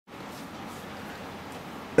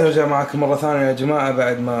ارجع معكم مرة ثانية يا جماعة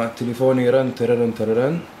بعد ما تليفوني رن تررن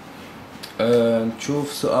تررن.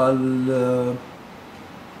 نشوف سؤال.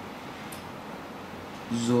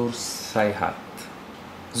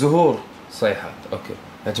 زهور صيحات. اوكي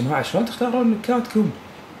يا جماعة، شلون تختارون نكاتكم؟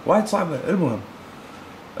 وايد صعبة. المهم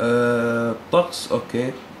طقس.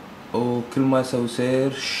 اوكي، وكل ما اسوي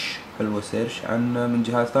سيرش حلوة سيرش عنه من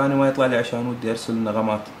جهاز ثاني ما يطلع لي عشان ودي ارسل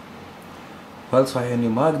نغمات. هل صحيح اني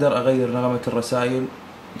ما اقدر اغير نغمة الرسائل؟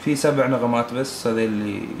 في 7 نغمات بس، هذي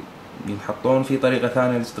اللي ينحطون. في طريقة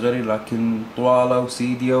ثانية للتغيير لكن طوالة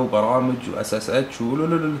وسيديا وبرامج واساس اتش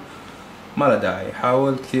ما له داعي.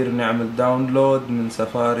 حاول كثير اني اعمل داونلود من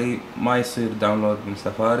سفاري، ما يصير داونلود من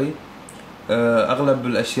سفاري. اغلب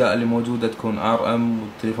الاشياء اللي موجودة تكون RM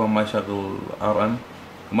والتليفون ما يشغل RM،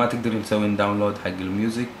 وما تقدرين تسوين داونلود حق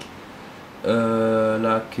الميوزك.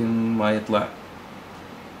 لكن ما يطلع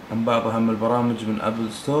عن بعض اهم البرامج من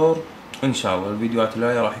ابل ستور. ان شاء الله الفيديوهات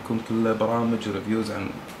الجاية راح يكون كلها برامج وريفيوز عن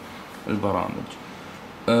البرامج.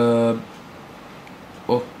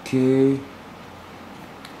 اوكي،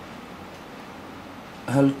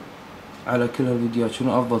 هل على كل هالفيديوهات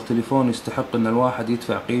شنو افضل تليفون يستحق ان الواحد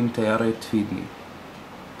يدفع قيمته؟ يا ريت تفيدني.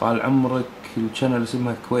 طال عمرك الشانل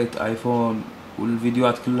اسمها كويت ايفون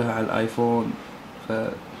والفيديوهات كلها على الايفون،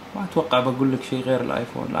 فما اتوقع بقول لك شيء غير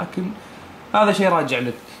الايفون، لكن هذا شيء راجع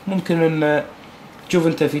لك. ممكن ان تشوف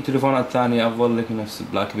انت في تليفونات ثانية افضل لك، نفس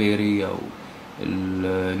البلاك بيري او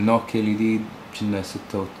النوكيا الجديد كنا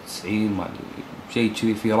 96 ما ادري شيء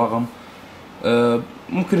كذي في رقم.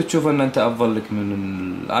 ممكن تشوف ان انت افضل لك من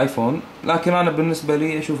الايفون، لكن انا بالنسبة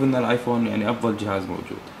لي اشوف ان الايفون يعني افضل جهاز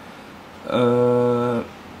موجود.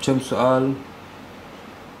 كم سؤال.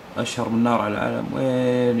 اشهر من نار على العالم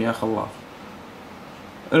وين يا خلاف.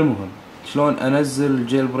 المهم، شلون انزل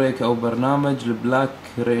الجيلبريك او برنامج البلاك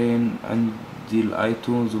رين؟ عندي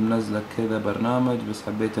الايتونز ومنزله كذا برنامج، بس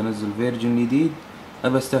حبيت انزل فيرجن جديد،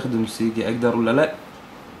 ابى استخدم CD، اقدر ولا لا؟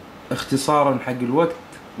 اختصارا حق الوقت،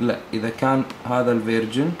 لا. اذا كان هذا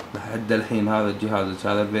الفيرجن لحد الحين هذا الجهاز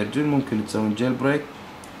هذا الفيرجن ممكن تسوين جيل بريك.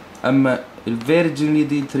 اما الفيرجن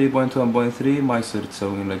الجديد 3.1.3 ما يصير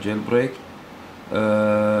تسوين له جيل بريك.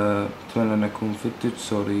 اتمنى ان اكون فتت،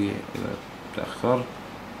 سوري اذا تاخرت.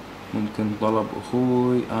 ممكن طلب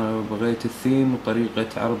اخوي، انا بغيت الثيم وطريقة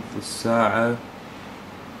عرض الساعة.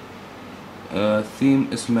 الثيم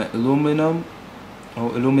اسمه الومينوم او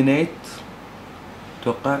illuminate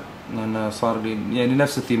اتوقع، لأنه صار لي يعني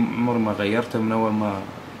نفس الثيم، عمري ما غيرته من اول ما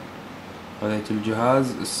خذيت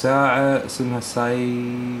الجهاز. الساعة اسمها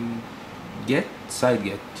سايد جيت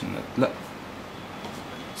لا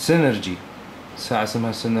سينرجي. ساعة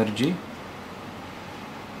اسمها سينرجي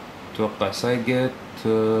اتوقع. سايد جيت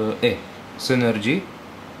سينرجي،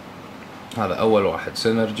 هذا اول واحد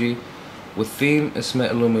سينرجي. والثيم اسمه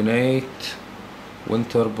illuminate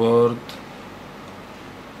وينتر بورد.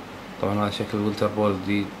 طبعا هذا شكل وينتر بورد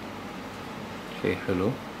جديد، شيء حلو.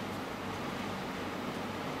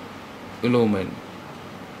 illumin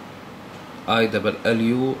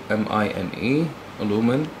ILLUMINE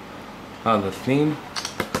illumin، هذا الثيم.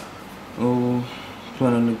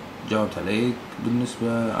 واتمنى انك جاوبت عليك.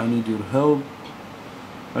 بالنسبة I need your help،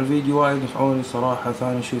 الفيديو وايد نفعوني صراحة.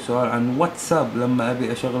 ثاني شيء سؤال عن واتساب، لما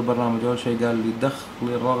ابي اشغل برنامج اول شيء قال لي دخل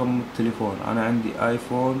الرقم التليفون، انا عندي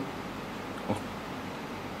ايفون.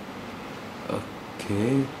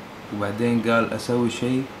 اوكي، وبعدين قال اسوي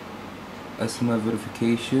شيء اسمه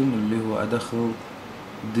verification اللي هو ادخل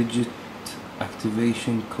digit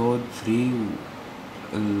activation code 3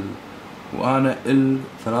 وانا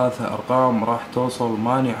ال3 ارقام راح توصل.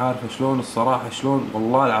 ماني عارفه شلون الصراحة، شلون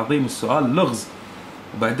والله العظيم السؤال لغز.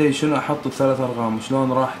 وبعدين شنو احط ال3 ارقام،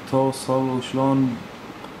 شلون راح توصل، وشلون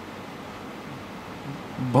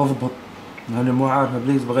بضبط، انا مو عارفه.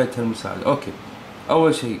 بليز بغيت هالمساعدة. اوكي،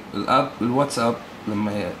 اول شيء الاب الواتساب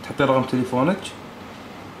لما تحطين رقم تليفونك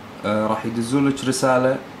راح يدزولك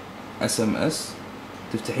رسالة SMS،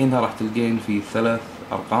 تفتحينها راح تلقين في 3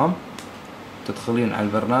 ارقام، تدخلين على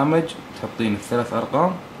البرنامج تحطين ال3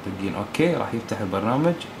 ارقام تلقين اوكي، راح يفتح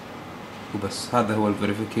البرنامج وبس. هذا هو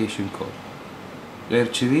الفيريفيكيشن كود، غير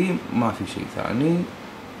كذي ما في شيء ثاني.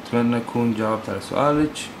 اتمنى اكون جاوبت على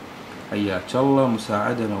سؤالك. حياك الله.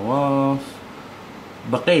 مساعدة نواف.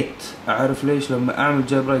 بقيت اعرف ليش لما اعمل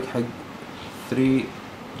جيلبريك حق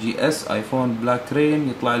 3GS ايفون بلاك رين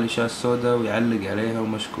يطلع لي شاشة سودا ويعلق عليها،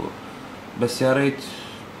 ومشكور. بس يا ريت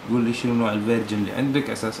تقول لي شنو نوع الفيرجن اللي عندك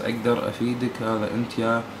اساس اقدر افيدك. هذا انت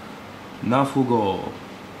يا نافوغو.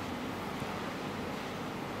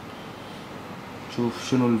 شوف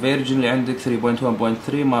شنو الفيرجن اللي عندك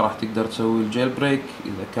 3.1.3 ما راح تقدر تسوي الجيل بريك.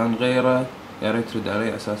 اذا كان غيره يا ريت ترد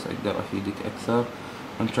علي اساس اقدر افيدك اكثر.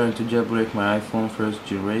 I'm trying to jailbreak my iPhone first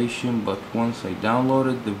generation, but once I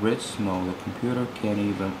downloaded the bits, no, the computer can't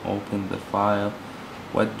even open the file.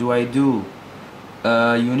 What do I do?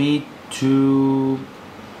 You need to,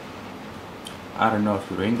 I don't know if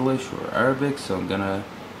you're English or Arabic, so I'm gonna,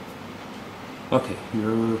 okay,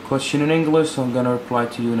 your question in English, so I'm gonna reply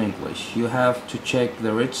to you in English. You have to check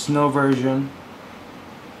the Rich Snow version,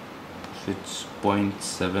 if it's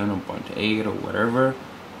 0.7 or 0.8 or whatever,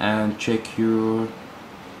 and check your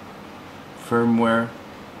firmware,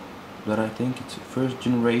 but I think it's a first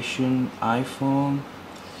generation iPhone.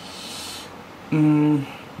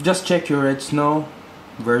 Just check your Red Snow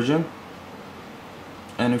version,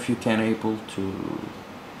 and if you can able to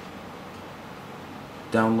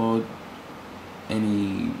download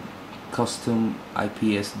any custom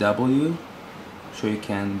IPSW, so you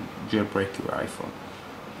can jailbreak your iPhone.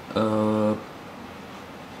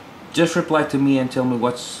 Just reply to me and tell me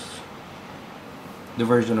what's the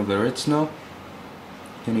version of the Red Snow. You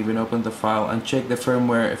can even open the file and check the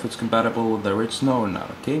firmware if it's compatible with the Red Snow or not.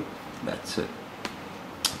 Okay, that's it.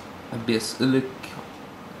 أبي أسألك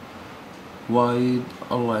وايد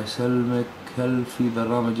الله يسلمك، هل في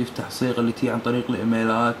برنامج يفتح صيغة اللي تي عن طريق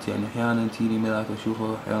الإيميلات؟ يعني أحيانا تيني إيميلات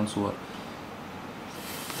أشوفها أحيانا صور.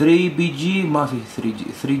 3BG ما في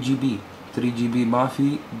 3GB 3GB ما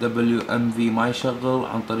في. WMV ما يشغل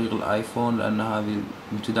عن طريق الآيفون لأن هذه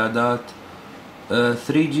الامتدادات.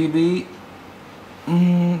 3GB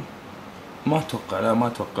ما أتوقع، لا ما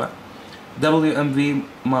أتوقع. WMV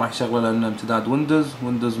ما راح يشغله لأنه امتداد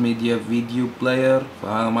ويندوز ميديا فيديو بلاير،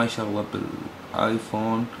 فهذا ما يشغله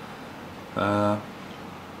بالآيفون.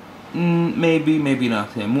 maybe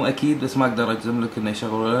not، يعني مو أكيد، بس ما أقدر أجزم لك إنه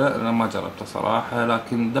يشغل ولا لا، أنا ما جربته صراحة.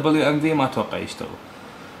 لكن WMV ما أتوقع يشتغل.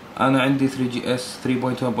 أنا عندي 3GS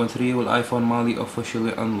 3.1.3 والآيفون مالي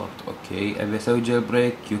officially unlocked. أوكي، أبي أسوي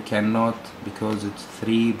jailbreak you cannot because it's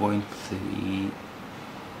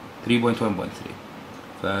 3.1.3.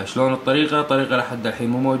 فشلون الطريقة؟ طريقة لحد الحين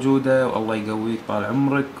مو موجودة، والله يقويك طال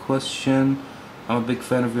عمرك. Question: I'm a big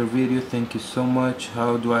fan of your video, thank you so much.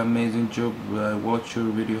 How do I amazing job? I watch your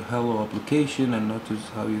video hello application and notice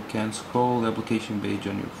how you can scroll the application page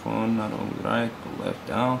on your phone, not only right but left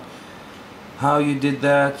down. How you did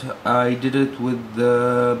that? I did it with the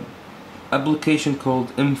application called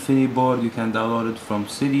Infiniboard. You can download it from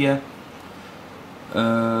Cydia.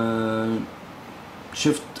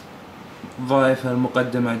 شفت ضايف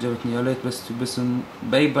هالمقدمة عجبتني، يا ليت بس باسم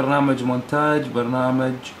بأي برنامج مونتاج،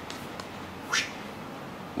 برنامج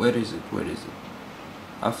where is it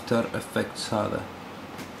After Effects.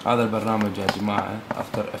 هذا البرنامج يا جماعة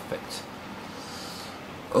After Effects.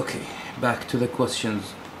 Okay, back to the questions.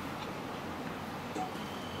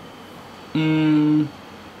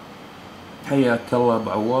 حياك الله أبو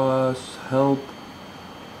عواس. help،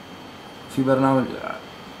 في برنامج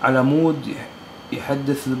على مود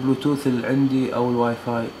يحدث البلوتوث اللي عندي او الواي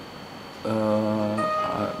فاي.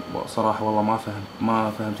 صراحة والله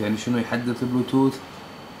ما فهمت يعني شنو يحدث البلوتوث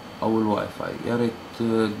او الواي فاي. يا ريت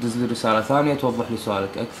تدز لي رسالة ثانية توضح لي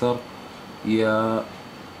سؤالك اكثر يا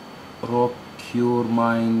روكيور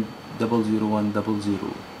مايند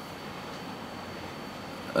 00100.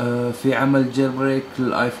 في عمل جيلبريك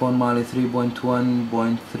للايفون مالي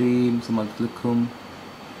 3.1.3 مثل ما قلت لكم،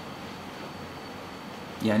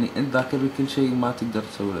 يعني انت ذاكر كل شيء ما تقدر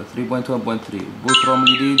تسوي له. 3.1.3 بوت روم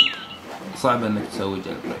جديد صعب انك تسوي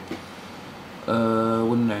جيلبريك.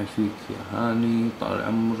 والنعم فيك يا هاني طال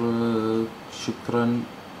عمرك، شكرا.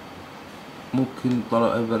 ممكن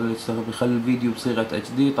يخلي الفيديو بصيغة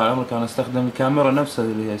HD. طال عمرك انا استخدم الكاميرا نفسها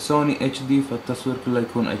اللي هي سوني HD، فالتصوير كله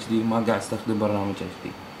يكون HD، ما قاعد استخدم برنامج HD.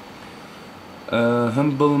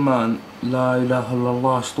 همبل مان، لا اله الا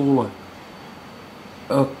الله شطولة.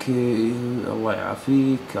 اوكي الله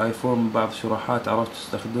يعافيك. ايفون بعض شروحات عرفت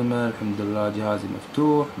استخدمه الحمد لله، جهازي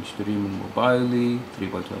مفتوح مشتريه من موبايلي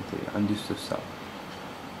 3.13. عندي استفسار: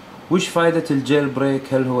 وش فائدة الجيل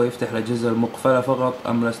بريك؟ هل هو يفتح الأجهزة المقفلة فقط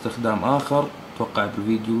أم له استخدام آخر؟ اتوقع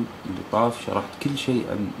بالفيديو اللي طاف شرحت كل شيء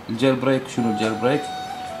عن الجيل بريك. شنو الجيل بريك؟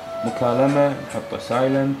 مكالمة نحطه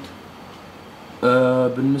سايلنت.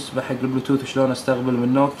 بالنسبة حق البلوتوث شلون استقبل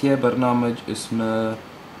من نوكيا، برنامج اسمه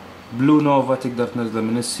بلو نوفا تقدر تنزله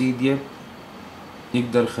من السيديا،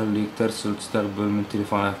 يقدر يخليك ترسل تستقبل من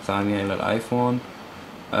تليفونات ثانية إلى الآيفون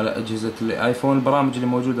على أجهزة الآيفون. البرامج اللي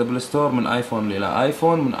موجودة بالستور من آيفون إلى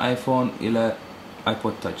آيفون، من آيفون إلى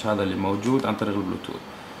آيبود تاتش، هذا اللي موجود عن طريق البلوتوث.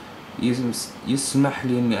 يسمح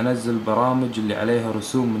لي إني أنزل برامج اللي عليها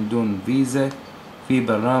رسوم من دون فيزا. في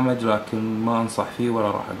برنامج لكن ما أنصح فيه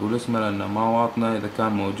ولا راح أقول اسمه لأنه ما واطنه، إذا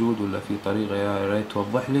كان موجود ولا في طريقة يا ريت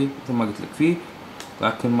توضح لي مثل ما قلت لك فيه،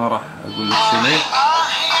 لكن ما راح أقول لك شنو.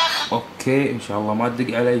 اوكي ان شاء الله ما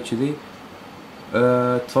تدق علي كذي.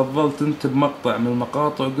 تفضلت انت بمقطع من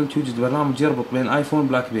المقاطع وقلت يوجد برنامج يربط بين ايفون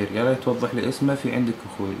بلاك بيري، يا ريت توضح لي اسمه. في عندك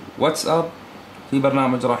اخوي واتساب في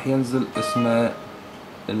برنامج راح ينزل اسمه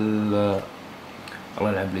الله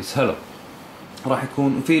يلعب لي هلا، راح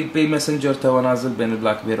يكون في ماسنجر تو نازل بين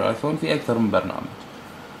البلاك بيري والايفون، في اكثر من برنامج.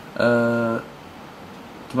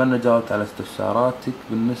 اتمنى جاوبت على استفساراتك.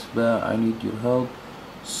 بالنسبة I need your help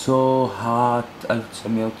so hot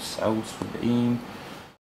 1979